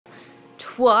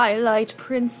Twilight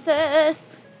Princess.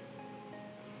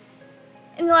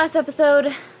 In the last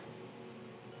episode,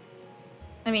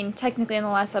 I mean, technically in the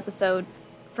last episode,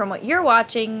 from what you're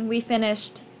watching, we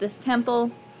finished this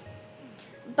temple.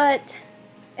 But,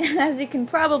 as you can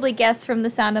probably guess from the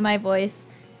sound of my voice,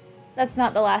 that's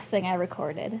not the last thing I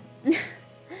recorded. Yep,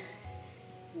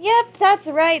 that's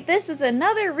right, this is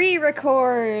another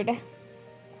re-record.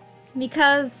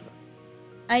 Because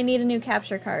I need a new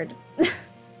capture card.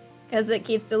 Because it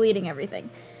keeps deleting everything.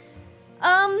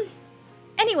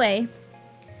 Anyway,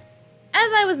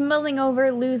 as I was mulling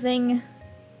over losing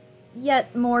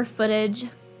yet more footage,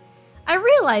 I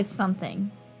realized something.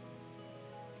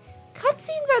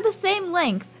 Cutscenes are the same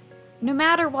length, no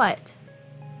matter what.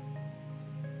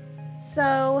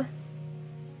 So,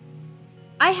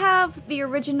 I have the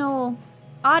original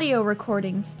audio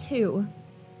recordings too.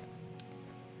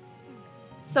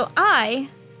 So I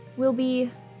will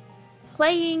be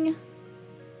playing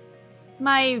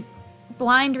my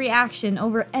blind reaction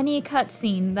over any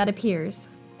cutscene that appears.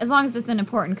 As long as it's an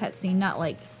important cutscene, not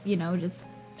like, you know, just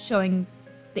showing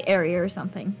the area or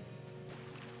something.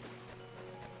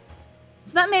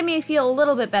 So that made me feel a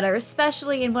little bit better,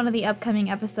 especially in one of the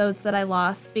upcoming episodes that I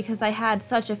lost, because I had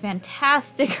such a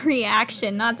fantastic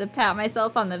reaction, not to pat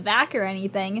myself on the back or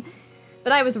anything,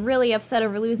 but I was really upset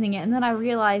over losing it, and then I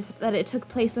realized that it took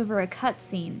place over a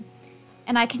cutscene,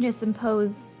 and I can just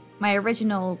impose my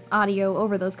original audio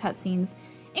over those cutscenes,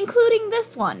 including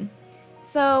this one.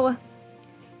 So,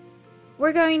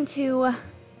 we're going to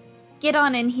get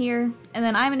on in here, and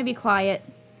then I'm going to be quiet,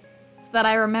 so that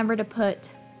I remember to put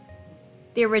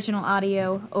the original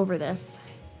audio over this.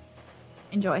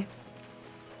 Enjoy.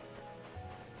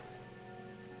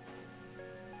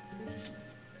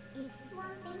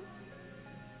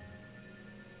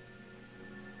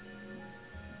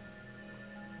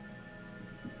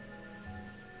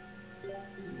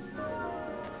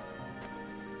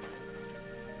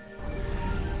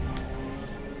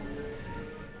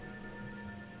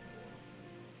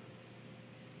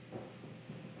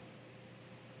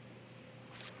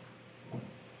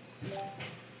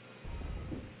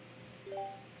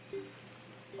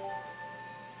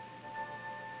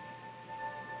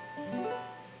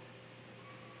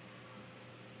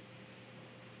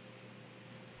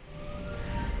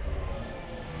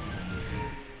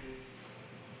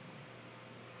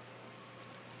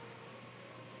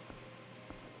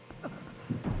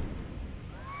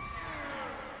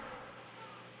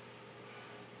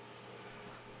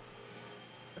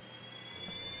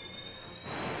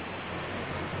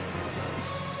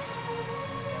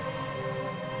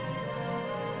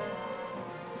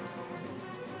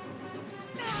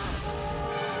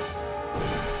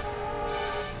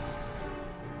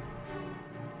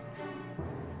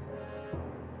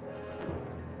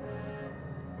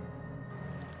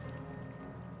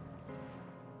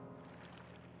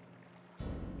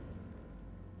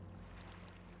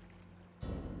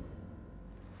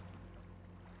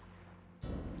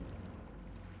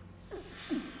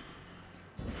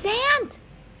 Sand!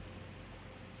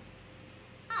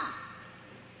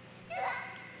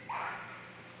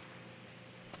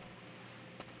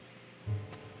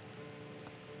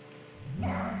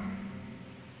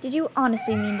 Did you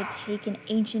honestly mean to take an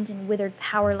ancient and withered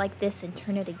power like this and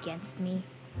turn it against me?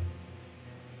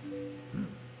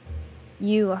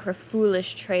 You are a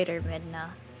foolish traitor, Midna.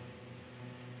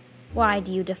 Why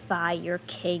do you defy your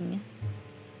king?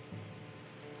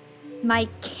 My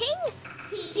king?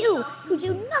 You, who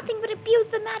do nothing but abuse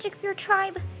the magic of your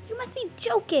tribe. You must be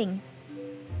joking.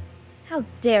 How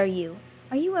dare you?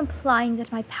 Are you implying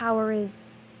that my power is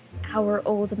our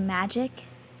old magic?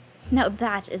 Now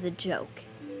that is a joke.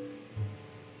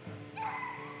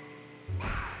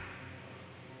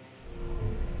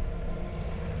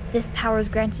 This power is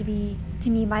granted to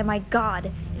me by my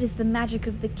god. It is the magic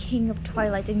of the King of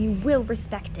Twilight, and you will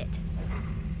respect it.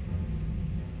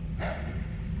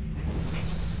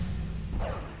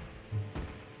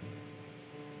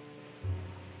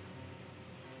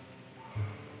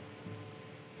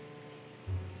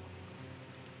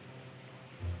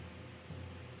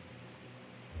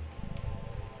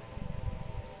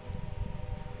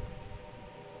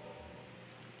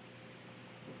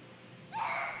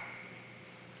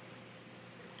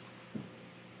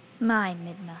 My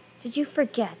Midna, did you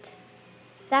forget?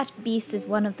 That beast is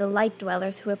one of the light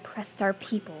dwellers who oppressed our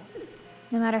people.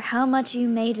 No matter how much you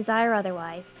may desire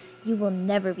otherwise, you will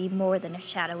never be more than a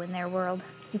shadow in their world.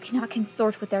 You cannot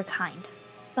consort with their kind.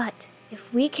 But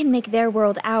if we can make their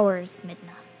world ours,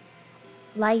 Midna,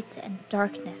 light and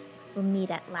darkness will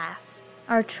meet at last.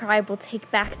 Our tribe will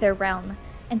take back their realm,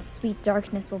 and sweet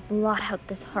darkness will blot out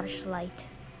this harsh light.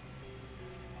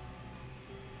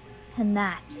 And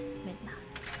that, Midna,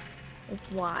 is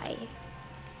why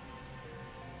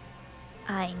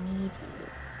I need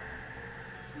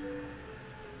you.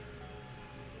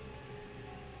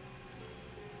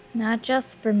 Not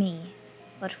just for me,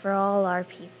 but for all our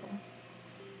people.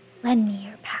 Lend me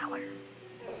your power.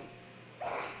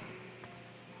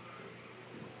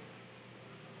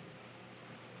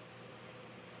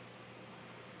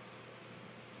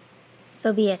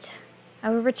 So be it. I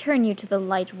will return you to the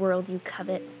light world you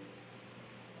covet.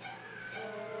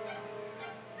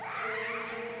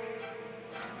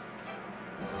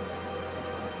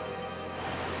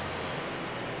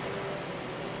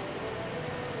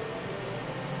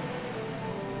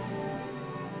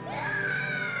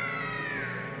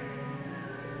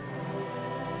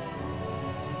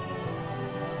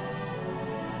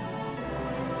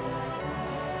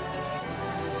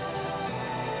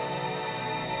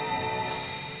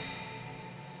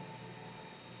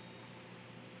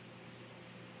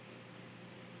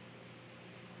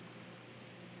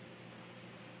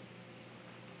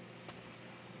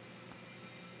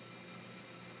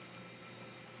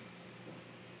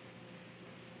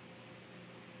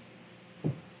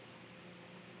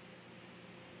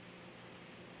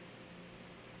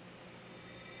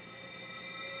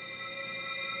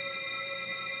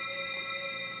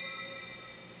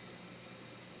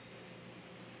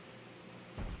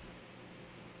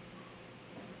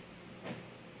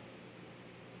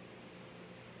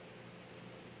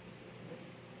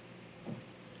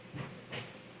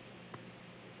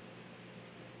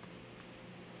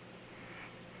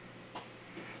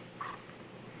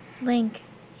 Link,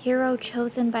 hero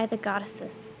chosen by the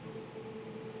goddesses.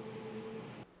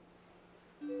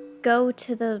 Go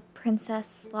to the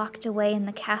princess locked away in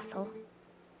the castle.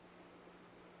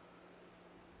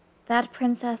 That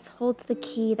princess holds the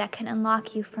key that can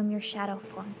unlock you from your shadow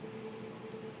form.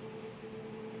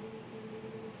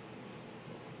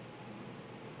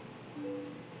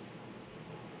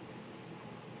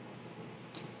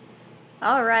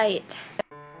 All right.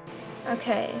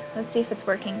 Okay, let's see if it's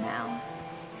working now.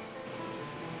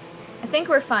 I think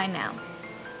we're fine now.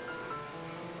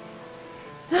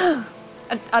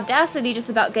 Audacity just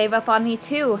about gave up on me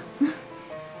too.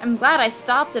 I'm glad I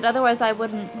stopped it, otherwise I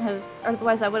would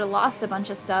have lost a bunch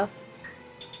of stuff.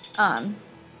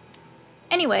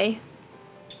 Anyway.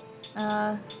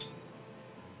 Okay,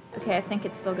 I think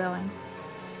it's still going.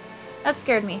 That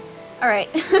scared me. Alright.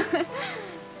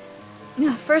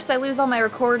 First I lose all my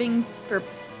recordings for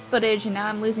footage, and now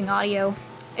I'm losing audio.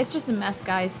 It's just a mess,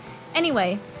 guys.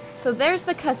 Anyway, so there's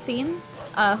the cutscene.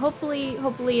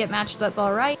 Hopefully it matched up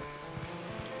alright.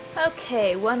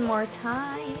 Okay, one more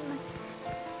time.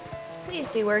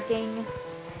 Please be working.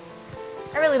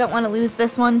 I really don't want to lose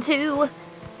this one, too.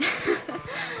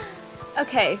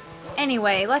 Okay,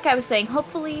 anyway, like I was saying,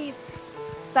 hopefully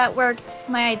that worked,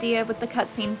 my idea with the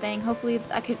cutscene thing. Hopefully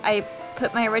I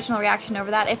put my original reaction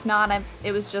over that. If not,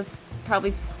 it was just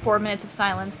probably 4 minutes of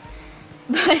silence.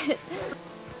 But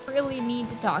really need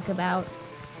to talk about,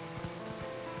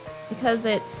 because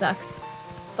it sucks.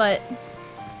 But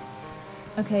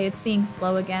okay, it's being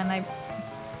slow again.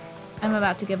 I'm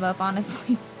about to give up,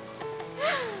 honestly.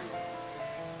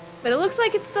 But it looks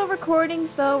like it's still recording,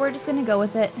 so we're just gonna go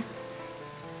with it.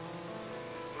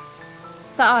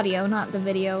 The audio, not the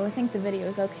video. I think the video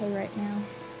is okay right now.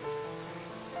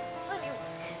 Let me look.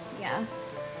 Yeah.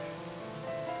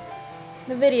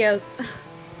 The video...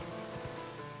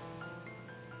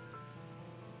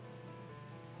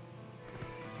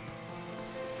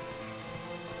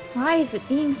 Why is it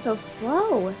being so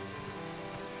slow?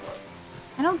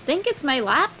 I don't think it's my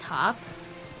laptop.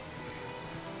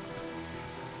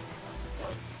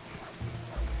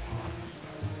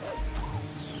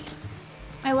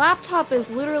 My laptop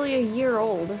is literally a year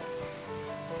old.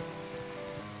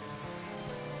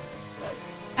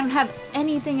 I don't have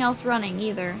anything else running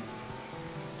either.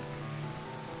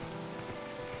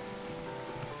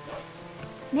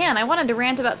 Man, I wanted to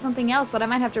rant about something else, but I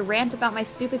might have to rant about my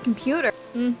stupid computer.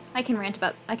 I can rant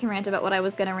about what I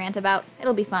was gonna rant about.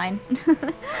 It'll be fine.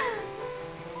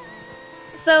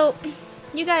 So,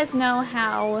 you guys know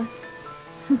how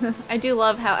I do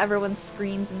love how everyone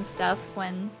screams and stuff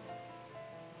when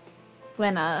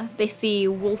they see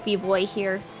Wolfie Boy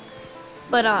here.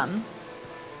 But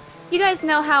you guys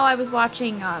know how I was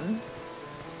watching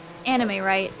anime,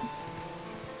 right?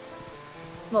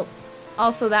 Well,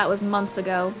 also that was months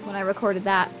ago when I recorded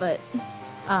that, but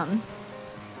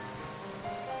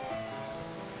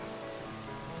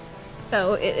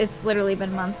so it's literally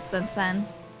been months since then.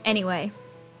 Anyway,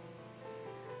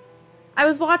 I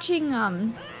was watching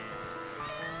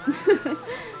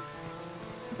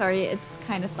Sorry, it's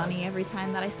kind of funny every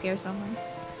time that I scare someone.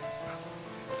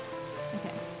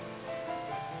 Okay.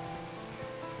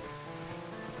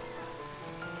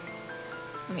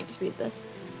 Let me just read this.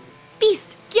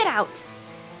 Beast, get out!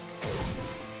 So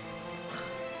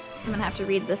I'm gonna have to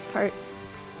read this part.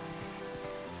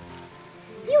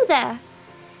 You there!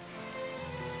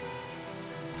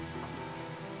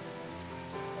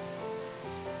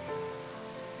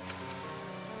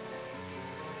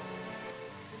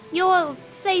 You're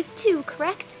safe too,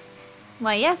 correct?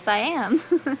 Why, yes, I am.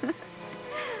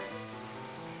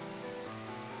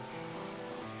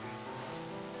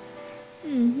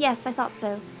 Yes, I thought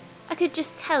so. I could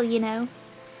just tell, you know.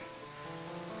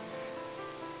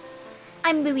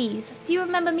 I'm Louise. Do you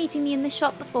remember meeting me in this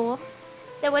shop before?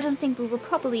 Though I don't think we were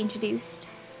properly introduced.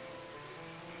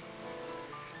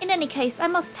 In any case, I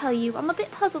must tell you, I'm a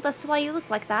bit puzzled as to why you look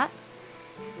like that.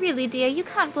 Really, dear, you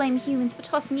can't blame humans for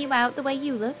tossing you out the way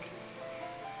you look.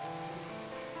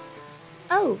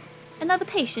 Oh, another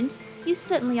patient? You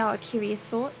certainly are a curious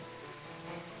sort.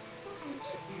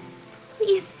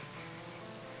 Please.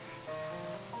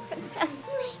 Princess.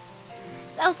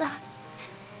 Zelda.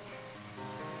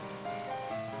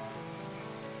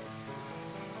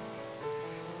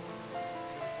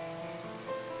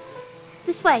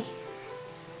 This way.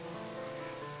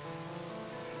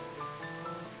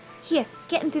 Here,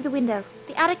 get in through the window.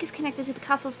 The attic is connected to the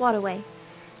castle's waterway.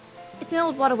 It's an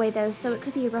old waterway, though, so it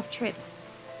could be a rough trip.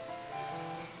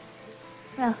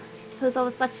 Well, I suppose all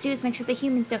that's left to do is make sure the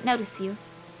humans don't notice you.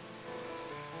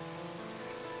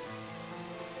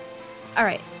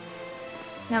 Alright.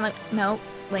 Now, no,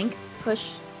 Link,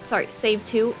 push. Sorry, save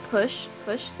 2, push,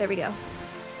 push. There we go.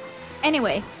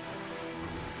 Anyway.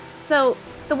 So,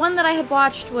 the one that I had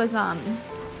watched was,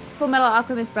 Full Metal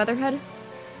Alchemist Brotherhood.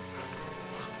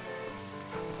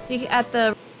 At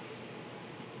the...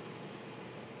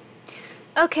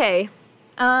 Okay.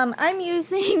 I'm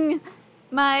using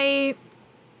my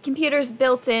computer's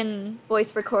built-in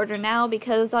voice recorder now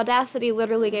because Audacity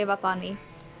literally gave up on me.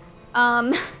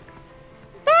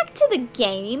 Back to the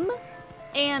game,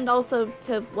 and also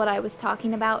to what I was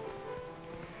talking about.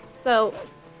 So,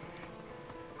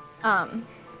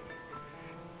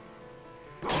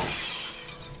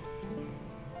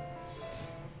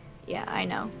 yeah, I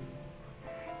know.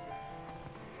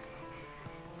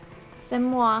 C'est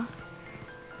moi.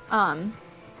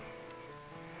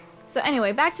 So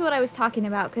anyway, back to what I was talking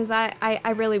about, because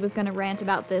I really was gonna rant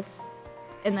about this,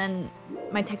 and then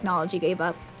my technology gave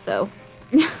up, so...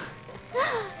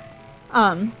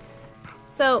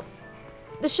 So,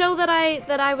 the show that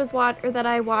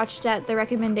I watched at the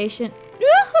recommendation...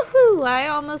 Woohoo! I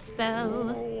almost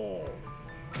fell.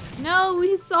 No,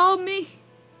 he saw me!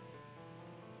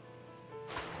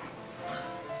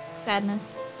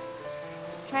 Sadness.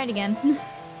 Try it again.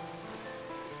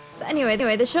 So anyway,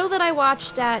 the show that I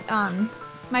watched at,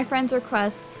 my friend's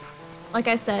request, like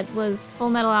I said, was Full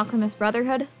Metal Alchemist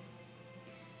Brotherhood.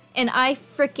 And I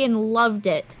freaking loved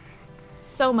it.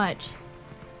 So much.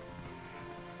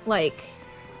 Like,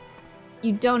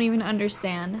 you don't even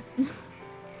understand.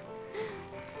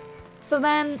 So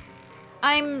then,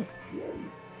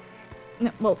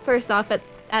 well, first off,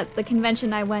 at the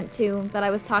convention I went to that I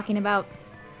was talking about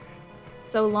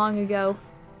so long ago.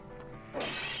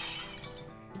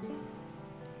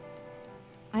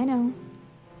 I know.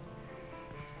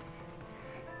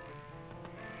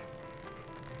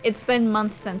 It's been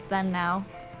months since then now.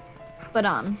 But,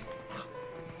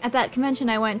 at that convention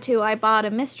I went to, I bought a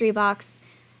mystery box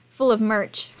full of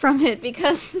merch from it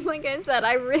because, like I said,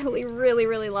 I really, really,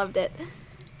 really loved it.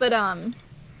 But,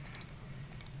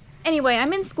 anyway,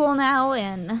 I'm in school now,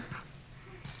 and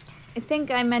I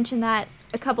think I mentioned that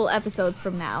a couple episodes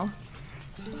from now.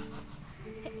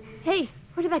 Hey,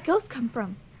 where did that ghost come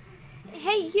from?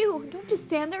 Hey, you! Don't just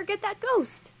stand there, get that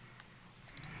ghost!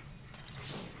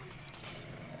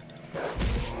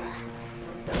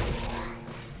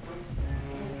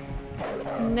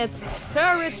 Let's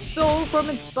tear its soul from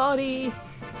its body!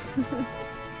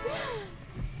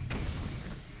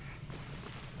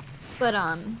 But,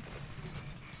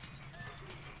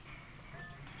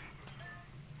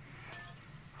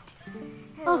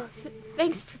 oh,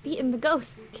 thanks for beating the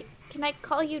ghost. Can I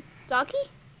call you Doggy?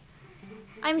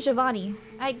 I'm Giovanni.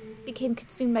 I became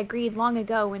consumed by greed long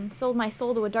ago and sold my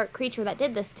soul to a dark creature that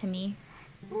did this to me.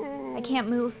 I can't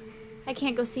move. I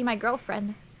can't go see my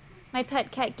girlfriend. My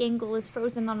pet cat Gangle is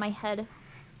frozen on my head.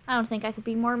 I don't think I could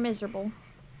be more miserable.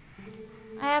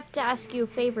 I have to ask you a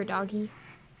favor, Doggy.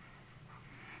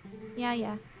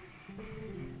 Yeah.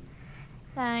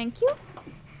 Thank you.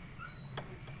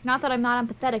 Not that I'm not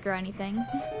empathetic or anything.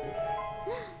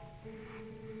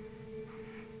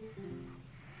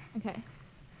 Okay.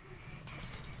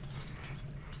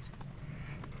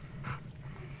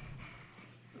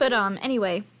 But,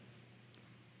 anyway.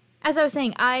 As I was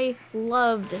saying, I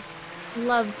loved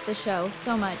the show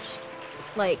so much.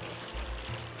 Like,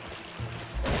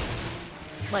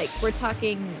 we're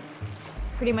talking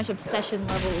pretty much obsession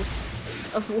levels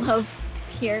of love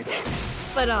here.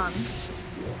 But,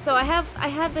 so I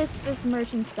had this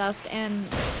merch and stuff, and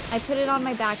I put it on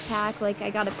my backpack. Like,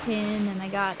 I got a pin, and I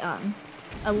got,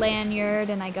 a lanyard,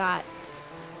 and I got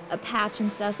a patch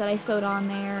and stuff that I sewed on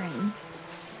there, and,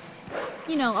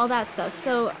 you know, all that stuff.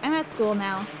 So, I'm at school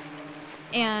now,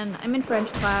 and I'm in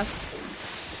French class,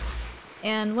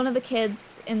 and one of the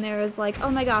kids in there is like, oh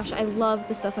my gosh, I love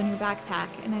the stuff on your backpack.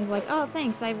 And I was like, oh,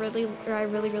 thanks, I really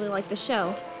like the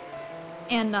show.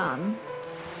 And,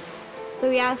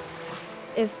 so he asked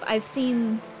if I've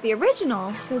seen the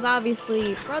original, because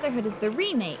obviously Brotherhood is the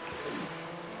remake.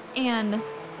 And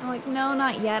I'm like, no,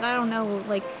 not yet, I don't know,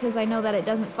 like, because I know that it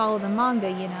doesn't follow the manga,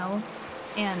 you know?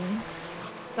 And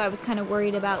so I was kind of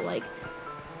worried about, like,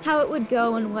 how it would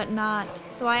go and whatnot.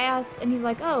 So I asked, and he's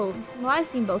like, oh, well, I've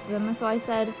seen both of them. And so I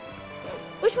said,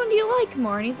 which one do you like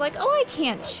more? And he's like, oh, I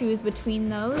can't choose between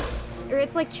those. Or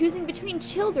it's like choosing between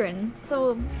children.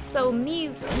 So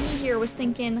me here was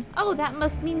thinking, oh, that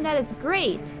must mean that it's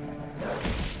great.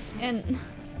 And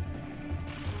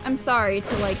I'm sorry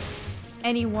to, like,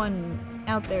 anyone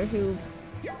out there who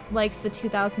likes the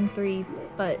 2003,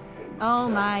 but oh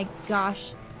my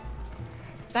gosh.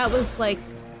 That was, like,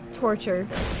 torture.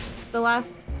 The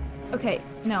last... Okay,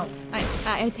 no,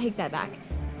 I take that back.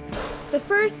 The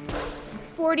first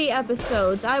 40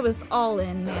 episodes, I was all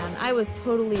in, man. I was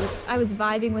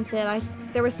vibing with it.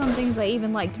 There were some things I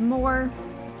even liked more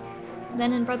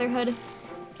than in Brotherhood,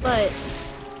 but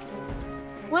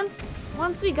once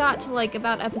we got to, like,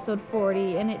 about episode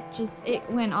 40, and it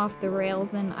went off the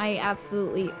rails, and I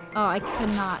absolutely... Oh, I could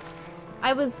not.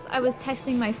 I was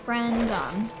texting my friend,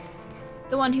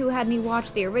 the one who had me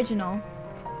watch the original,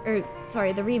 or,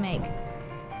 sorry, the remake.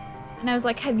 And I was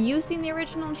like, have you seen the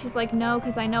original? And she's like, no,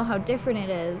 because I know how different it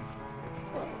is.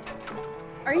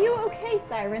 Are you okay,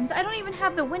 Sirens? I don't even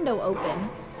have the window open.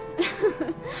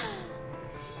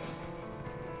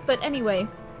 But anyway.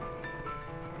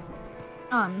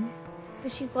 So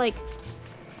she's like,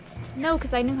 no,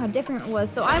 because I knew how different it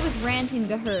was. So I was ranting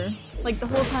to her, like, the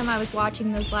whole time I was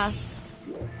watching those last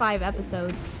 5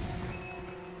 episodes.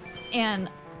 And,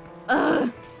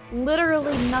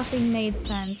 literally nothing made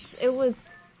sense. It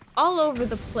was all over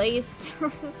the place.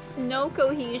 There was no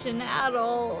cohesion at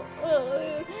all.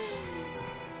 Ugh.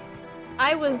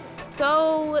 I was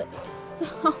so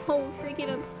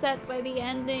freaking upset by the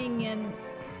ending, and,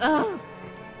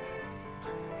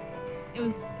 it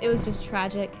was just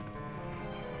tragic.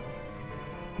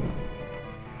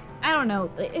 I don't know,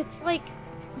 it's like...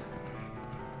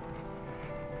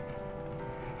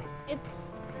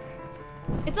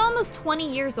 It's almost 20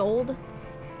 years old,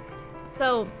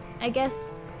 so I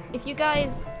guess if you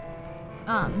guys,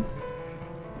 I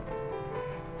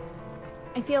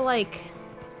feel like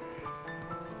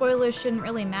spoilers shouldn't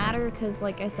really matter, because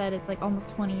like I said, it's like almost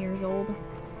 20 years old.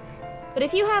 But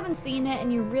if you haven't seen it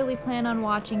and you really plan on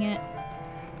watching it,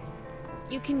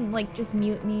 you can, like, just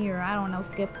mute me, or I don't know,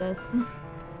 skip this.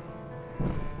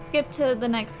 Skip to the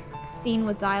next scene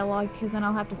with dialogue, because then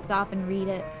I'll have to stop and read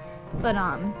it. But,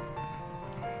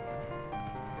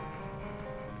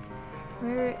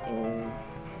 where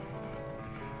is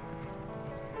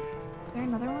there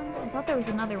another one? I thought there was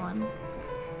another one.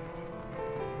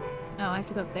 Oh, I have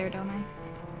to go up there, don't I?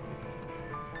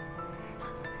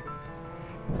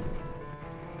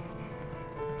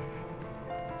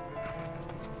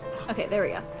 Okay, there we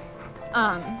go.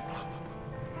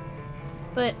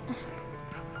 But,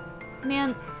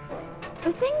 man,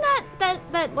 the thing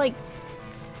that like,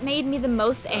 made me the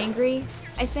most angry,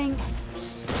 I think,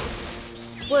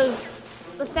 was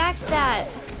the fact that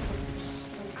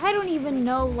I don't even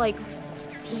know, like,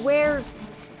 where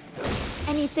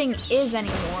anything is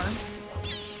anymore.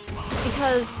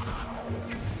 Because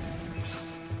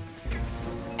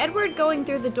Edward going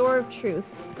through the door of truth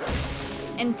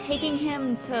and taking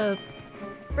him to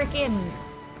frickin'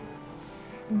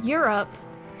 Europe,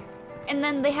 and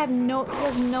then he has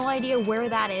no idea where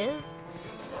that is.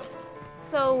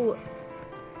 So,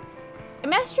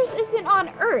 Amestris isn't on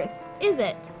Earth, is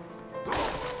it?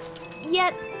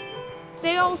 Yet,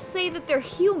 they all say that they're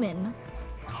human.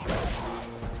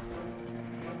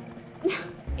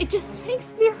 It just makes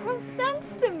zero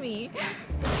sense to me.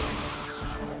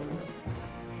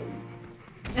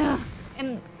 Ugh.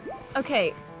 And,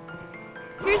 okay,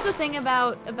 here's the thing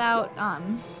about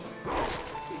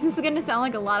This is gonna sound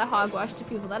like a lot of hogwash to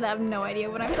people that have no idea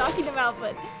what I'm talking about,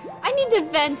 but I need to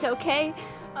vent, okay?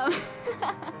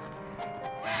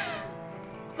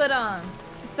 But,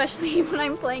 especially when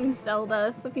I'm playing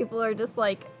Zelda, so people are just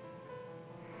like,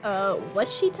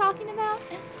 what's she talking about?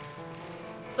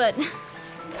 But,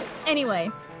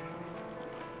 anyway.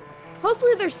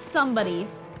 Hopefully there's somebody,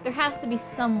 there has to be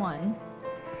someone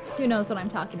who knows what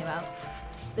I'm talking about.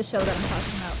 The show that I'm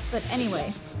talking about. But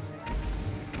anyway.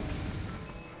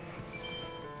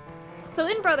 So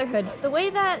in Brotherhood, the way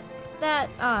that Ed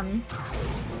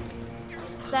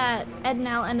and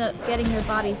Al end up getting their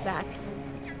bodies back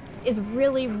is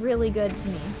really, really good to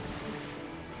me.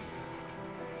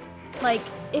 Like,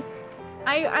 if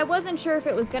I wasn't sure if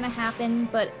it was gonna happen,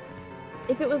 but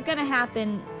if it was gonna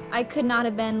happen, I could not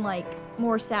have been, like,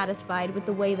 more satisfied with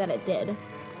the way that it did.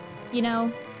 You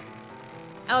know?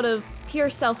 Out of pure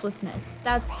selflessness.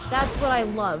 That's what I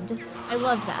loved. I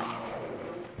loved that.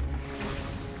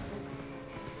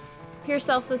 Pure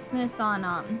selflessness on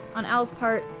Al's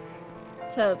part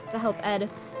to help Ed,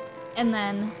 and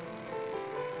then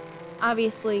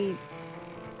obviously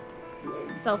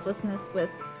selflessness with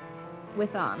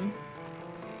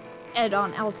Ed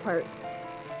on Al's part.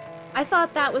 I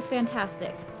thought that was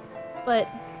fantastic. But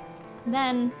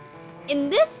then in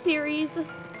this series,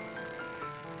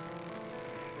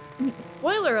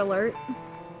 spoiler alert.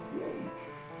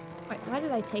 Wait, why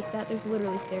did I take that? There's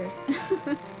literally stairs.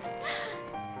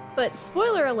 But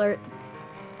spoiler alert.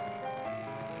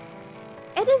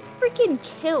 Ed is freaking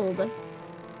killed.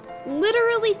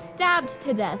 Literally stabbed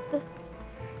to death.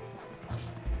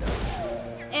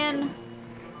 And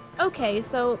okay,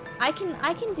 so I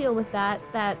can deal with that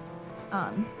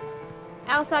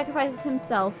Al sacrifices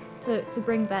himself to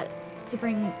bring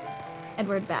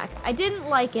Edward back. I didn't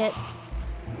like it,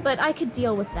 but I could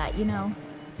deal with that, you know.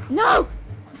 No!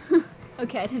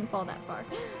 Okay, I didn't fall that far.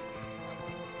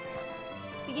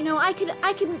 But you know, I could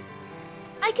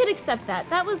accept that.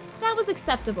 That was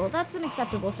acceptable. That's an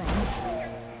acceptable thing.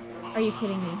 Are you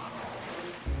kidding me?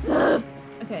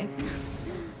 Okay.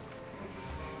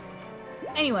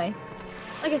 Anyway,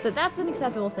 like I said, that's an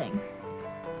acceptable thing.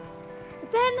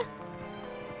 But then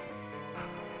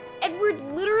Edward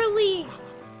literally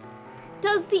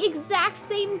does the exact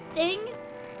same thing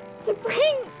to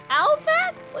bring Al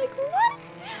back? Like, what?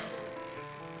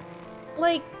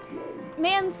 Like,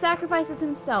 man sacrifices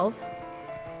himself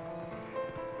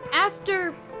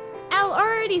after Al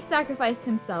already sacrificed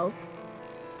himself,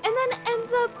 and then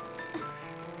ends up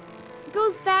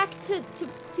goes back to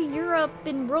Europe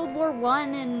in World War I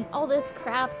and all this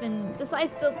crap, and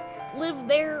decides to live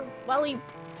there while he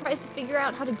tries to figure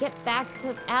out how to get back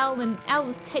to Al, and Al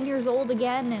is 10 years old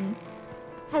again and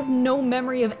has no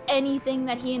memory of anything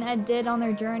that he and Ed did on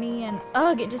their journey, and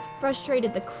ugh, it just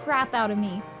frustrated the crap out of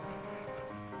me.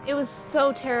 It was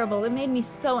so terrible. It made me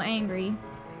so angry.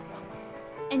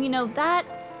 And you know,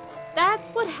 that's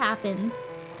what happens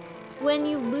when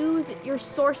you lose your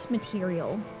source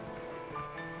material.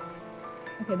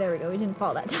 Okay, there we go. We didn't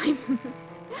fall that time.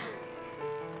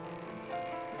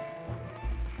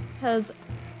 Because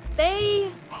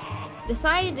they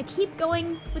decided to keep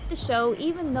going with the show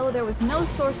even though there was no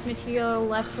source material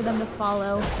left for them to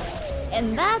follow.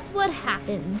 And that's what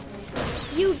happens.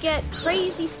 You get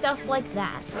crazy stuff like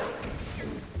that.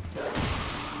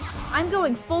 I'm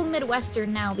going full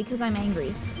Midwestern now because I'm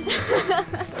angry.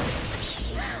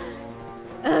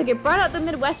 Ugh, it brought out the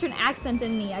Midwestern accent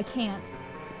in me. I can't.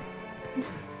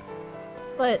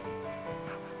 But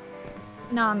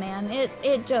nah, man, it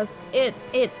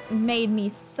made me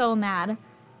so mad.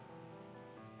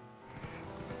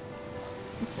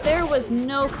 There was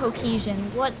no cohesion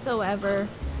whatsoever.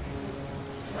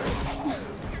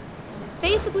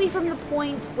 Basically from the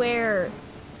point where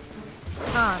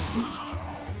I'd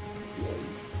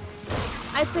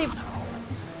say,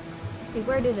 let's see,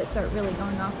 where did it start really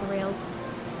going off the rails?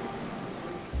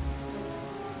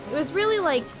 It was really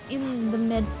like in the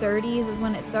mid-30s is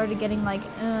when it started getting like,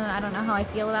 I don't know how I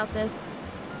feel about this.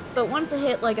 But once it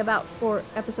hit like about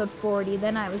episode 40,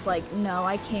 then I was like, no,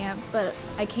 I can't. But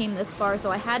I came this far,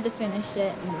 so I had to finish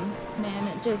it, and man,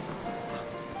 it just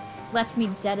left me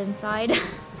dead inside.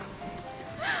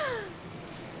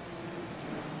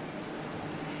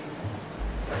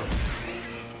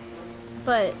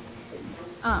 But,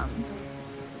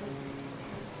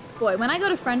 boy, when I go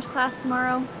to French class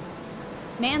tomorrow,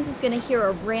 Mans is gonna hear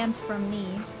a rant from me.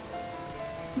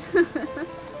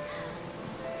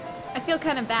 I feel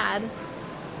kind of bad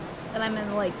that I'm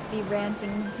gonna, like, be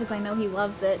ranting because I know he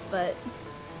loves it, but,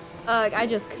 I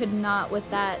just could not with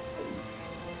that.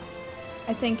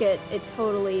 I think it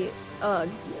totally,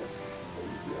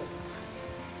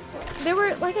 There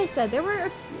were, like I said, there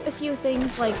were a few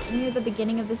things like near the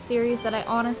beginning of the series that I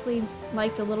honestly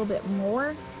liked a little bit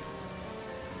more,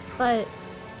 but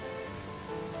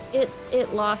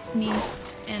it lost me,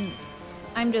 and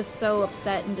I'm just so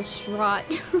upset and distraught.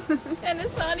 And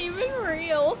it's not even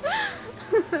real.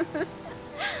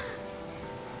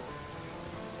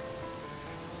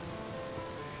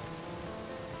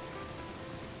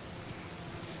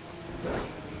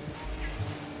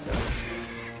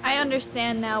 I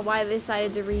understand now why they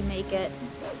decided to remake it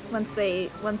once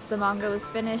the manga was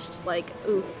finished. Like,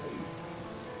 oof.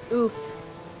 Oof.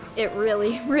 It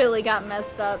really, really got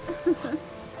messed up.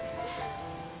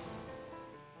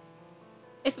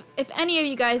 If any of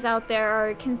you guys out there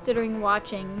are considering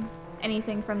watching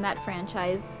anything from that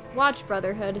franchise, watch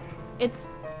Brotherhood. It's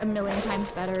a million times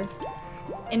better,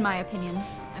 in my opinion.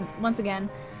 And once again,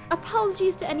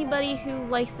 apologies to anybody who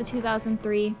likes the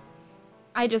 2003.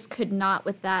 I just could not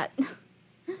with that.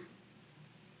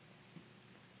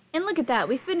 And look at that,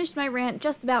 we finished my rant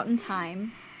just about in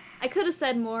time. I could have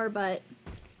said more, but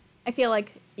I feel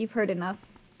like you've heard enough.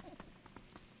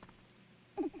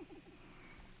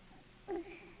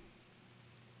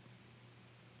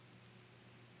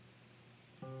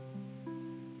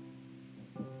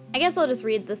 I guess I'll just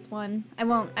read this one. I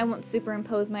won't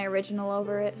superimpose my original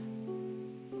over it.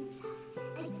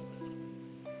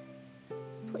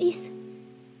 Please.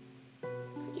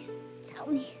 Please tell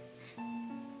me.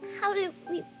 How did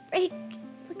we break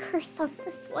the curse on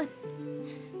this one?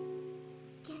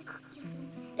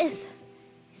 This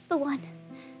is the one.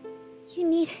 You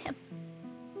need him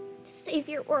to save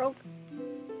your world.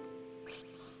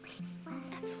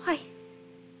 That's why,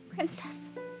 Princess,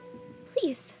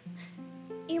 please.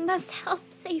 You must help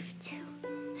save too.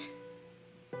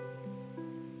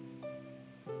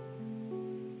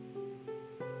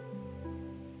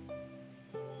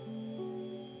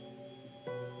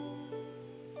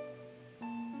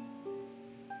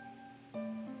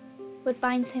 What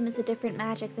binds him is a different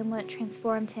magic than what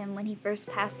transformed him when he first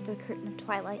passed the curtain of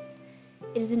Twilight.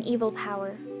 It is an evil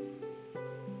power.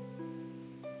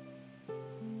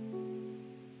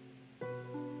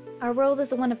 Our world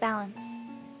is a one of balance.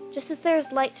 Just as there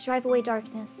is light to drive away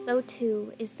darkness, so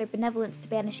too is there benevolence to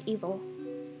banish evil.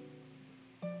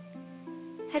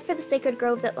 Head for the sacred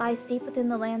grove that lies deep within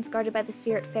the lands guarded by the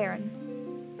spirit Farron.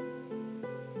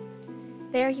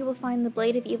 There you will find the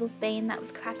blade of evil's bane that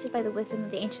was crafted by the wisdom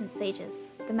of the ancient sages,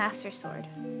 the Master Sword.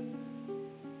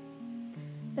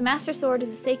 The Master Sword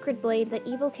is a sacred blade that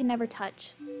evil can never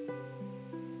touch.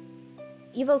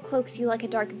 Evil cloaks you like a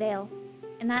dark veil,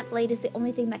 and that blade is the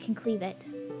only thing that can cleave it.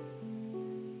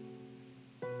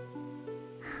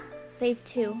 Save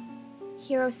two,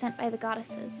 hero sent by the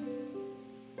goddesses.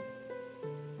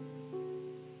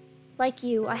 Like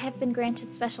you, I have been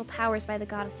granted special powers by the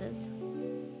goddesses.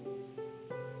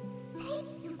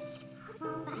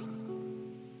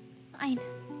 Fine.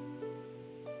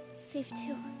 Save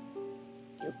two.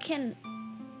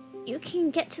 You can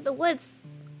get to the woods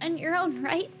on your own,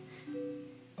 right?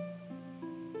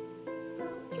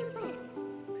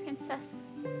 Princess.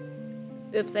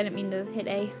 Oops, I didn't mean to hit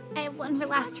A. I have one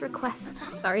last request.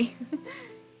 Sorry. Can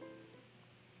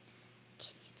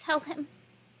you tell him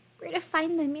where to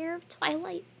find the Mirror of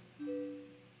Twilight?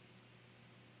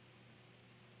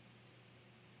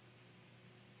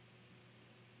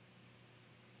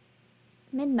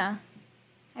 Midna,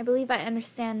 I believe I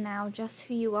understand now just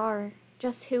who you are,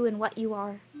 just who and what you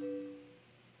are.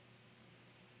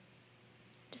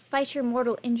 Despite your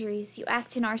mortal injuries, you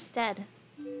act in our stead.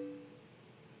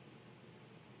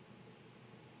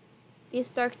 These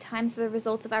dark times are the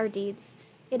result of our deeds.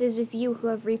 It is you who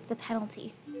have reaped the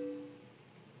penalty.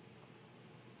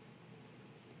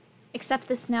 Accept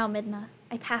this now, Midna.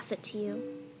 I pass it to you.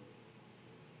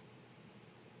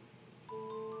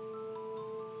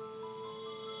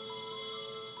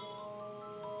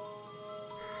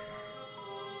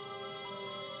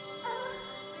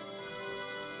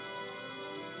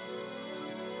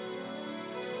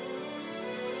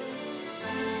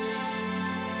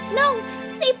 No!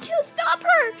 Save two! Stop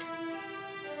her!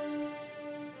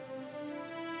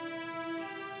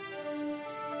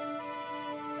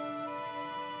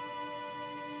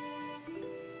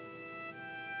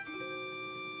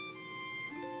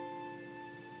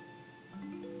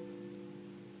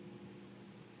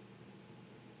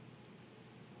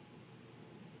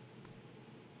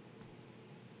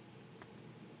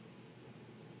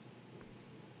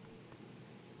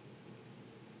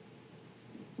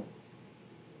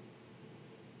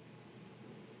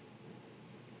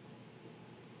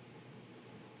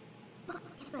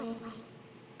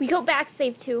 We go back,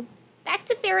 Save two. Back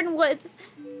to Farron Woods.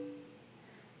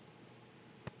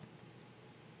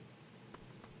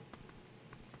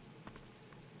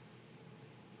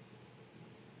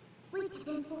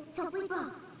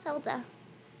 Zelda,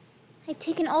 I've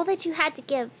taken all that you had to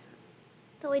give,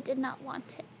 though I did not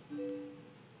want it.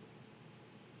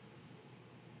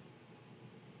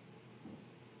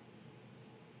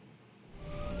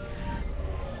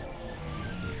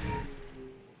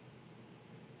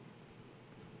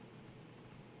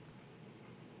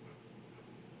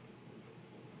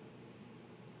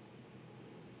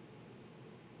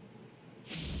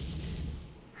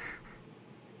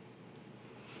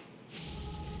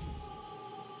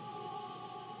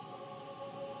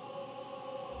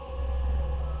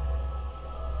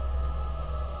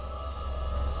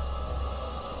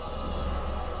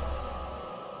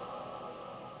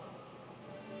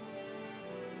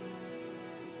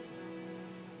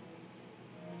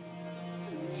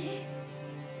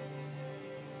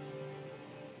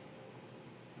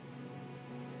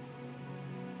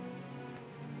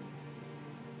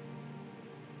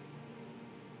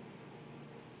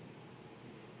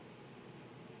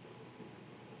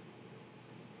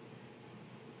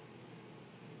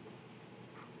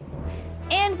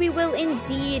 And we will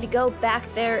indeed go back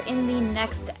there in the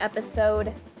next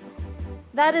episode.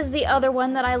 That is the other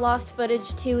one that I lost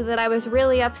footage to that I was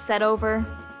really upset over.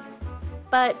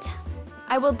 But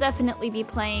I will definitely be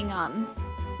playing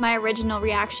my original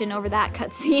reaction over that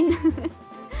cutscene.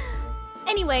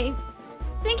 Anyway,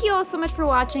 thank you all so much for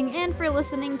watching and for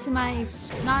listening to my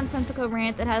nonsensical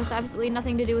rant that has absolutely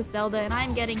nothing to do with Zelda and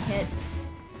I'm getting hit.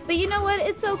 But you know what?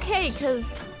 It's okay,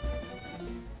 because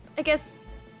I guess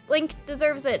Link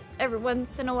deserves it every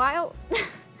once in a while.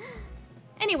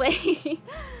 Anyway,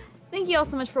 thank you all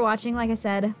so much for watching. Like I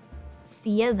said,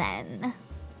 see you then.